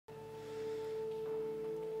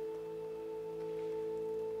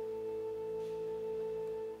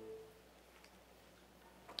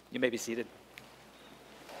You may be seated.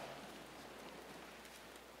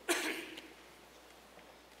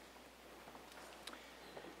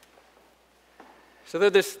 So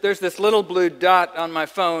there's this little blue dot on my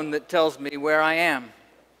phone that tells me where I am.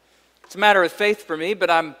 It's a matter of faith for me, but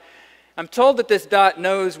I'm told that this dot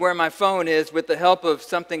knows where my phone is with the help of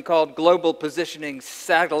something called global positioning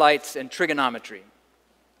satellites and trigonometry.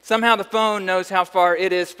 Somehow the phone knows how far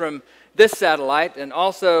it is from this satellite and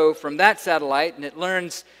also from that satellite, and it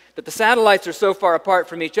learns that the satellites are so far apart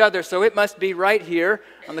from each other, so it must be right here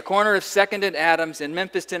on the corner of 2nd and Adams in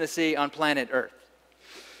Memphis, Tennessee on planet Earth.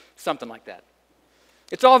 Something like that.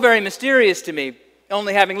 It's all very mysterious to me.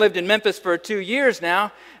 Only having lived in Memphis for 2 years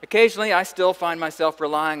now, occasionally I still find myself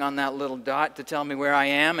relying on that little dot to tell me where I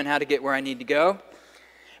am and how to get where I need to go.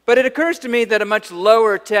 But it occurs to me that a much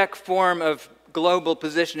lower tech form of global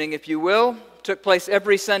positioning, if you will, took place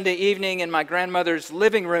every Sunday evening in my grandmother's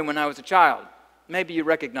living room when I was a child. Maybe you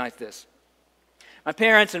recognize this. My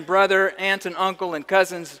parents and brother, aunt and uncle and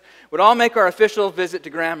cousins would all make our official visit to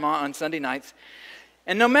Grandma on Sunday nights.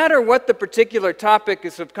 And no matter what the particular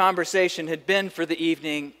topics of conversation had been for the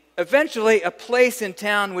evening, eventually a place in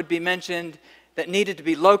town would be mentioned that needed to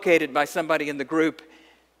be located by somebody in the group,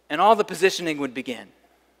 and all the positioning would begin.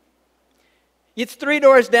 It's 3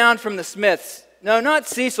 doors down from the Smiths. No, not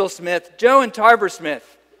Cecil Smith, Joe and Tarver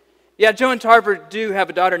Smith. Yeah, Joe and Tarver do have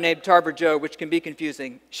a daughter named Tarver Joe, which can be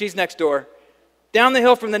confusing. She's next door. Down the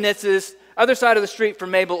hill from the Nitzes, other side of the street from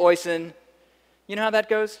Mabel Oysen. You know how that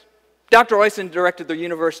goes? Dr. Oysen directed the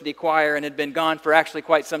university choir and had been gone for actually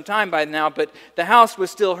quite some time by now, but the house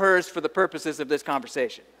was still hers for the purposes of this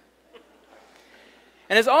conversation.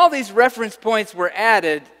 And as all these reference points were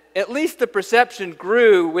added, at least the perception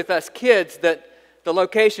grew with us kids that the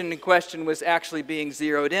location in question was actually being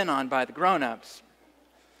zeroed in on by the grown-ups.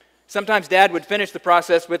 Sometimes Dad would finish the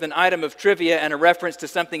process with an item of trivia and a reference to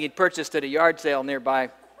something he'd purchased at a yard sale nearby.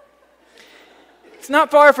 It's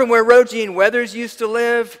not far from where Rogene Weathers used to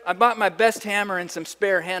live. I bought my best hammer and some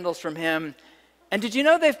spare handles from him. And did you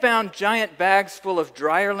know they found giant bags full of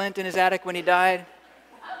dryer lint in his attic when he died?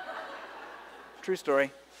 True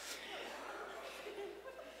story.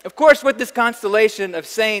 Of course, what this constellation of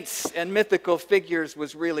saints and mythical figures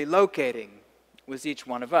was really locating was each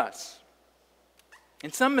one of us.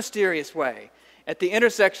 In some mysterious way, at the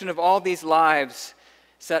intersection of all these lives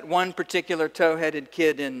sat one particular tow-headed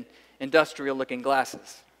kid in industrial-looking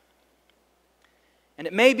glasses. And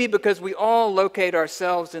it may be because we all locate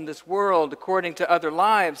ourselves in this world according to other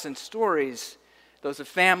lives and stories, those of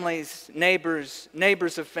families, neighbors,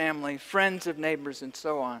 neighbors of family, friends of neighbors, and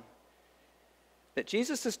so on, that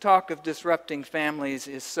Jesus' talk of disrupting families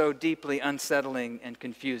is so deeply unsettling and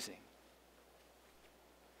confusing.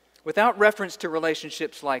 Without reference to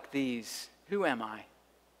relationships like these, who am I?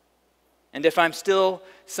 And if I'm still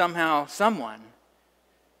somehow someone,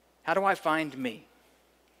 how do I find me?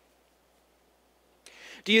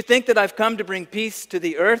 Do you think that I've come to bring peace to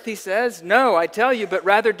the earth, he says? No, I tell you, but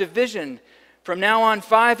rather division. From now on,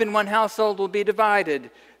 5 in one household will be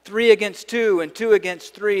divided. 3 against 2 and 2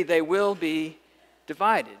 against 3, they will be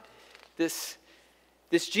divided. This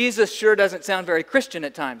Jesus sure doesn't sound very Christian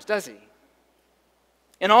at times, does he?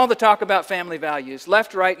 In all the talk about family values,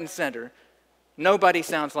 left, right, and center, nobody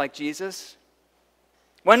sounds like Jesus.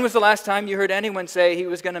 When was the last time you heard anyone say he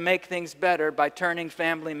was going to make things better by turning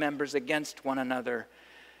family members against one another?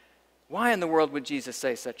 Why in the world would Jesus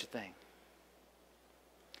say such a thing?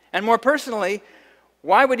 And more personally,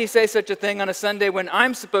 why would he say such a thing on a Sunday when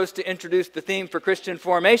I'm supposed to introduce the theme for Christian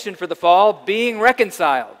formation for the fall, being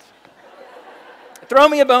reconciled? Throw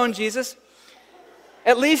me a bone, Jesus.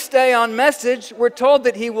 At least stay on message. We're told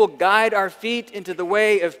that he will guide our feet into the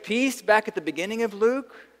way of peace back at the beginning of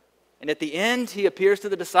Luke. And at the end, he appears to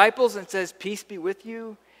the disciples and says, "Peace be with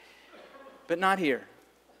you." But not here.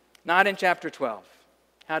 Not in chapter 12.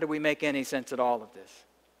 How do we make any sense at all of this?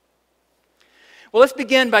 Well, let's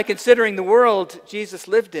begin by considering the world Jesus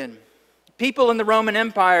lived in. People in the Roman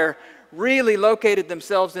Empire really located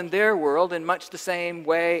themselves in their world in much the same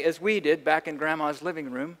way as we did back in Grandma's living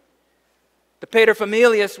room. The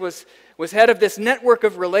paterfamilias was head of this network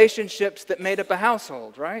of relationships that made up a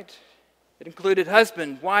household, right? It included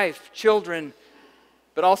husband, wife, children,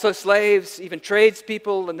 but also slaves, even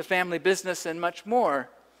tradespeople in the family business, and much more.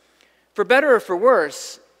 For better or for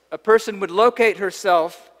worse, a person would locate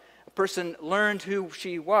herself, a person learned who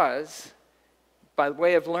she was by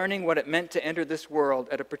way of learning what it meant to enter this world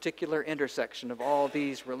at a particular intersection of all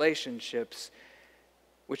these relationships,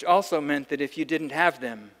 which also meant that if you didn't have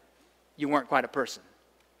them, you weren't quite a person.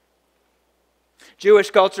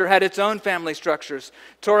 Jewish culture had its own family structures.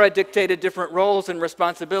 Torah dictated different roles and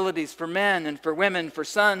responsibilities for men and for women, for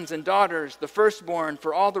sons and daughters, the firstborn,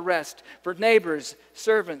 for all the rest, for neighbors,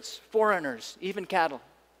 servants, foreigners, even cattle.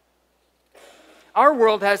 Our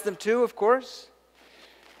world has them too, of course.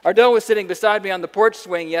 Ardell was sitting beside me on the porch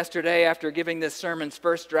swing yesterday after giving this sermon's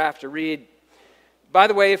first draft a read. By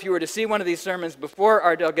the way, if you were to see one of these sermons before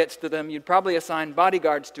Ardell gets to them, you'd probably assign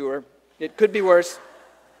bodyguards to her. It could be worse.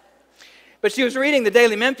 But she was reading the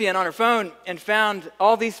Daily Memphian on her phone and found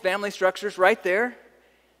all these family structures right there.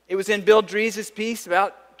 It was in Bill Dries' piece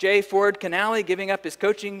about J. Ford Canally giving up his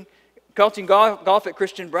coaching golf at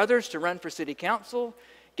Christian Brothers to run for city council,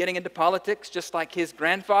 getting into politics just like his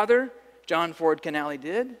grandfather, John Ford Canally,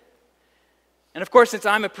 did. And of course, since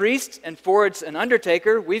I'm a priest and Ford's an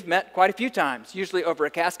undertaker, we've met quite a few times, usually over a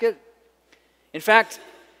casket. In fact,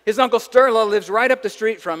 his uncle Sterla lives right up the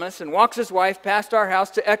street from us and walks his wife past our house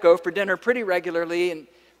to Echo for dinner pretty regularly. And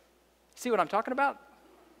see what I'm talking about?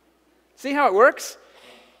 See how it works?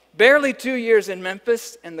 Barely 2 years in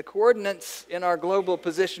Memphis, and the coordinates in our global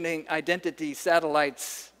positioning identity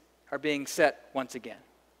satellites are being set once again.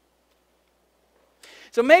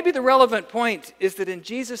 So maybe the relevant point is that in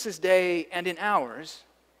Jesus' day and in ours,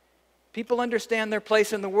 people understand their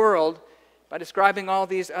place in the world by describing all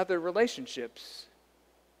these other relationships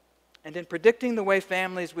and in predicting the way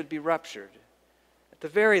families would be ruptured. At the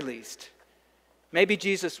very least, maybe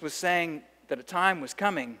Jesus was saying that a time was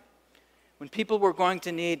coming when people were going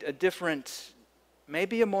to need a different,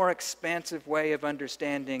 maybe a more expansive way of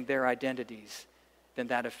understanding their identities than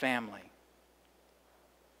that of family.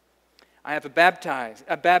 I have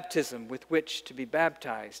a baptism with which to be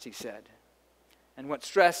baptized, he said, and what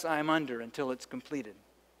stress I am under until it's completed.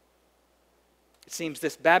 It seems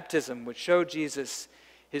this baptism would show Jesus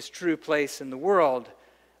his true place in the world,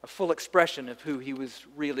 a full expression of who he was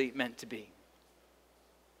really meant to be.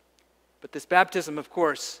 But this baptism, of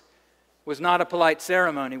course, was not a polite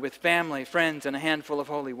ceremony with family, friends, and a handful of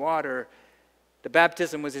holy water. The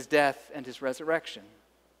baptism was his death and his resurrection.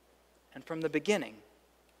 And from the beginning,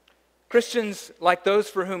 Christians, like those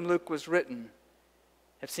for whom Luke was written,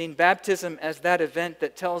 have seen baptism as that event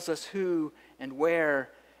that tells us who and where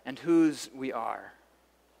and whose we are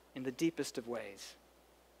in the deepest of ways.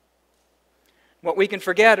 What we can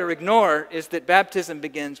forget or ignore is that baptism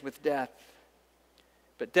begins with death,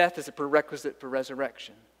 but death is a prerequisite for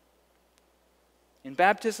resurrection. In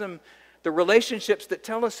baptism, the relationships that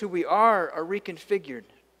tell us who we are reconfigured,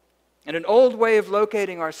 and an old way of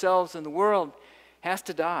locating ourselves in the world has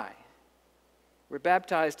to die. We're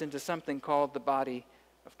baptized into something called the body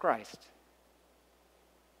of Christ.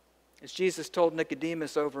 As Jesus told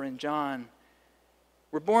Nicodemus over in John,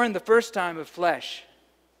 we're born the first time of flesh,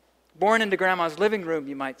 born into grandma's living room,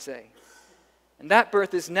 you might say. And that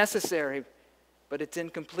birth is necessary, but it's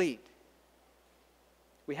incomplete.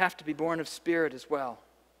 We have to be born of spirit as well.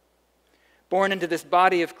 Born into this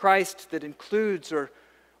body of Christ that includes or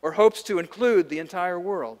hopes to include the entire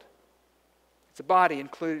world. It's a body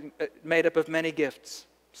made up of many gifts,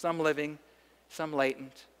 some living, some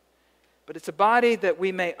latent. But it's a body that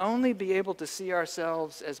we may only be able to see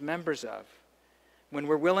ourselves as members of when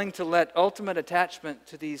we're willing to let ultimate attachment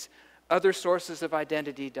to these other sources of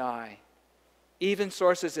identity die, even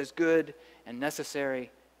sources as good and necessary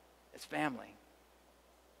as family.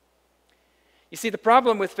 You see, the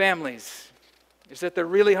problem with families is that they're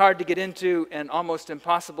really hard to get into and almost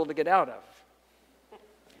impossible to get out of.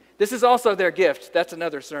 This is also their gift. That's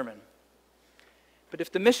another sermon. But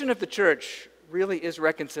if the mission of the church really is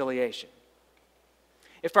reconciliation,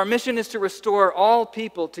 if our mission is to restore all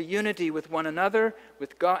people to unity with one another,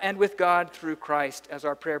 with God, and with God through Christ, as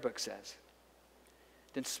our prayer book says,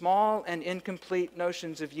 then small and incomplete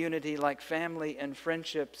notions of unity like family and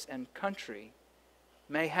friendships and country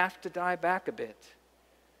may have to die back a bit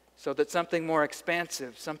so that something more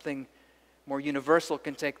expansive, something more universal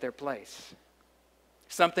can take their place.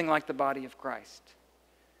 Something like the body of Christ.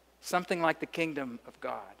 Something like the kingdom of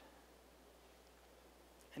God.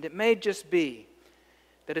 And it may just be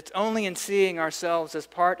that it's only in seeing ourselves as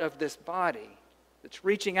part of this body that's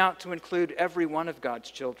reaching out to include every one of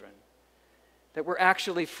God's children that we're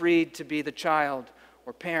actually freed to be the child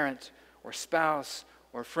or parent or spouse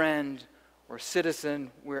or friend or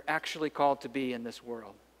citizen we're actually called to be in this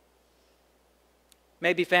world.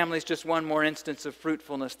 Maybe family is just one more instance of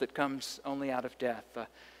fruitfulness that comes only out of death,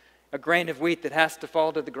 a grain of wheat that has to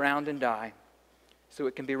fall to the ground and die so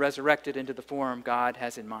it can be resurrected into the form God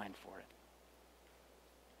has in mind for it.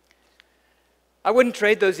 I wouldn't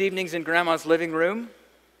trade those evenings in Grandma's living room.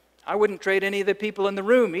 I wouldn't trade any of the people in the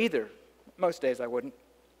room either. Most days I wouldn't.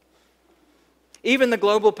 Even the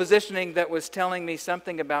global positioning that was telling me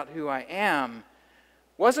something about who I am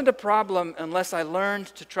wasn't a problem unless I learned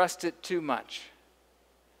to trust it too much.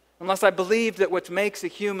 Unless I believed that what makes a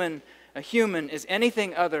human is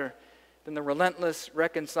anything other than the relentless,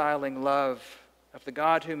 reconciling love of the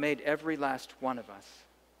God who made every last one of us.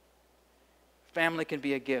 Family can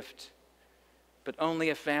be a gift, but only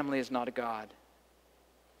a family is not a God.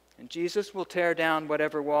 And Jesus will tear down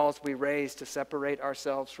whatever walls we raise to separate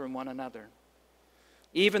ourselves from one another.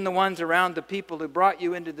 Even the ones around the people who brought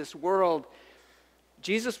you into this world,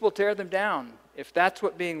 Jesus will tear them down if that's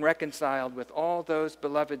what being reconciled with all those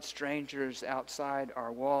beloved strangers outside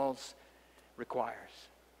our walls requires.